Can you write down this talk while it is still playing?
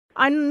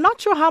I'm not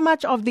sure how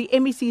much of the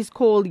MEC's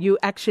call you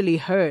actually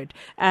heard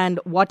and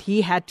what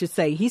he had to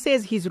say. He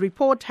says his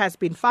report has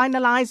been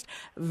finalized,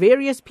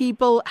 various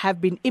people have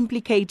been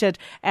implicated,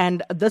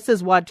 and this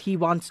is what he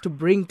wants to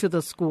bring to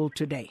the school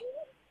today.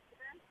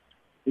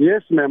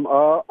 Yes, ma'am.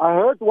 I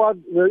heard what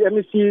the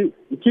MEC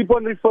keep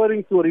on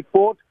referring to a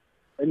report,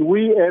 and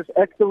we as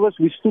activists,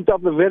 we stood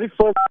up the very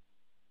first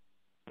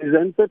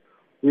presented.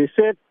 We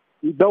said,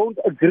 we don't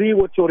agree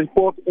with your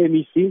report,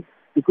 MEC,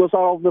 because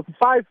out of the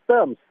 5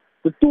 terms,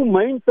 the 2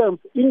 main terms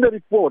in the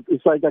report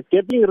is like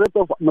getting rid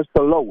of Mr.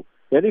 Lowe.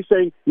 That is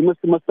saying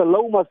Mr.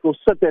 Lowe must go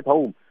sit at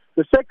home.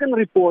 The second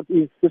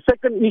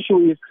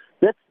issue is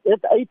that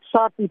 8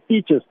 SARTI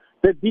teachers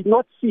that did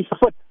not see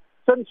fit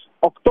since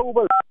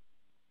October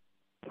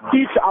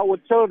teach our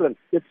children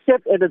that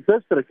sat at a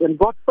district and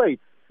got paid.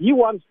 He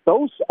wants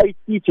those 8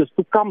 teachers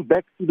to come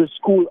back to the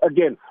school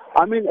again.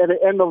 I mean, at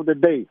the end of the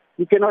day,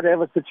 you cannot have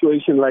a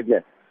situation like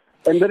that.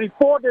 And the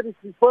report that he's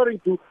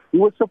referring to, he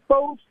was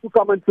supposed to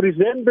come and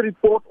present the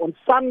report on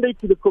Sunday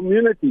to the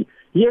community.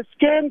 He has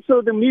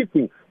cancelled the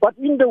meeting, but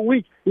in the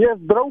week, he has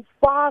drove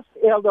past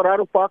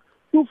Eldorado Park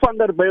to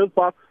Vanderbijl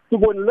Park to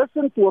go and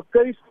listen to a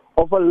case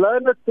of a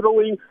learner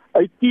throwing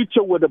a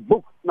teacher with a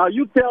book. Now,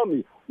 you tell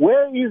me,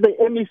 where is the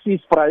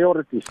MEC's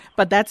priorities?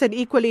 But that's an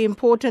equally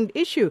important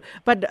issue.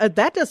 But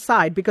that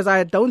aside, because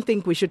I don't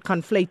think we should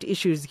conflate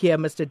issues here,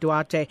 Mr.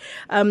 Duarte,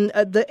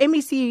 the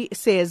MEC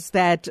says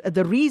that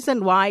the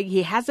reason why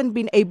he hasn't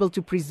been able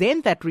to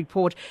present that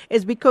report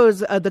is because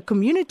the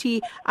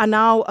community are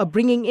now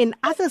bringing in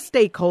other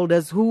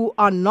stakeholders who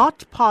are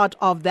not part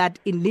of that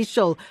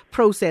initial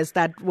process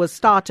that was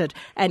started.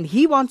 And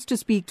he wants to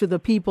speak to the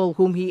people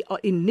whom he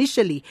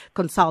initially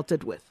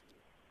consulted with.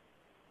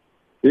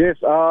 Yes,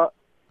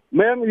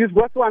 ma'am, you've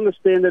got to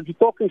understand that we're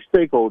talking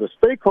stakeholders.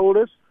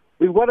 Stakeholders,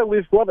 we've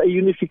got a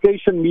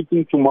unification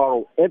meeting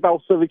tomorrow at our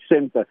civic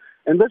center.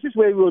 And this is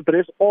where we will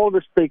address all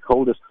the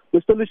stakeholders.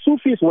 Mr.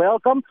 Lesufi is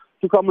welcome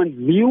to come and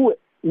view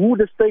who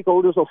the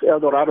stakeholders of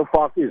Eldorado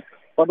Park is.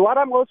 But what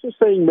I'm also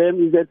saying, ma'am,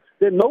 is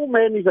that no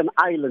man is an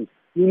island.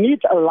 You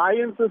need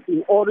alliances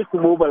in order to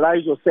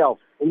mobilize yourself.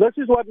 And this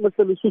is what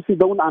Mr. Lesufi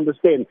don't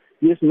understand.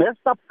 He has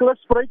messed up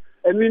Klipspruit,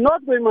 and we're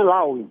not going to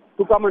allow him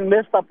to come and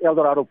mess up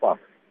Eldorado Park.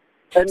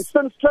 And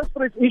since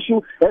Klipspruit's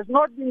issue has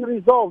not been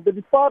resolved, the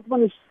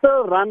department is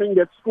still running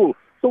that school.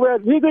 So we're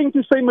going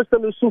to say, Mr.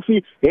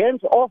 Lesufi,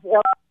 hands off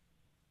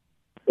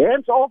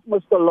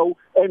Mr. Lowe,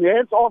 and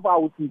hands off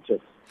our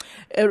teachers.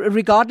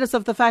 Regardless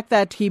of the fact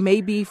that he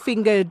may be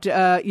fingered,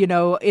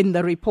 in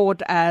the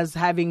report as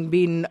having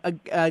been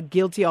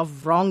guilty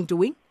of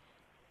wrongdoing?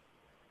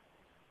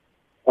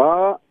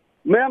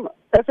 Ma'am,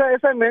 as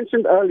I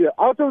mentioned earlier,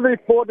 out of the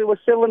report there were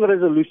 7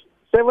 resolutions,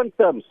 7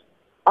 terms.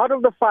 Out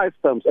of the 5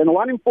 terms, and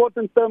one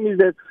important term is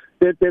that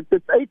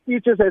 8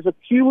 teachers has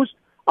accused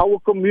our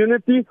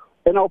community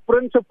and our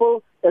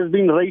principal as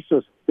being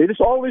racist. There is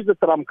always the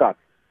trump card.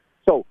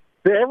 So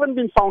they haven't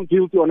been found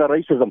guilty on a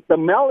racism. The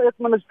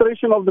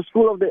maladministration of the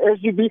school of the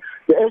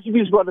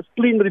SGB's got a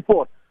clean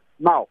report.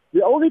 Now,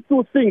 the only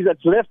 2 things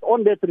that's left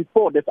on that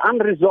report that's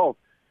unresolved,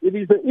 it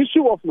is the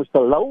issue of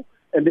Mr. Lowe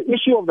and the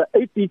issue of the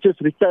 8 teachers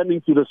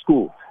returning to the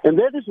school. And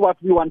that is what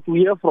we want to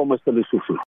hear from Mr. Lesufi.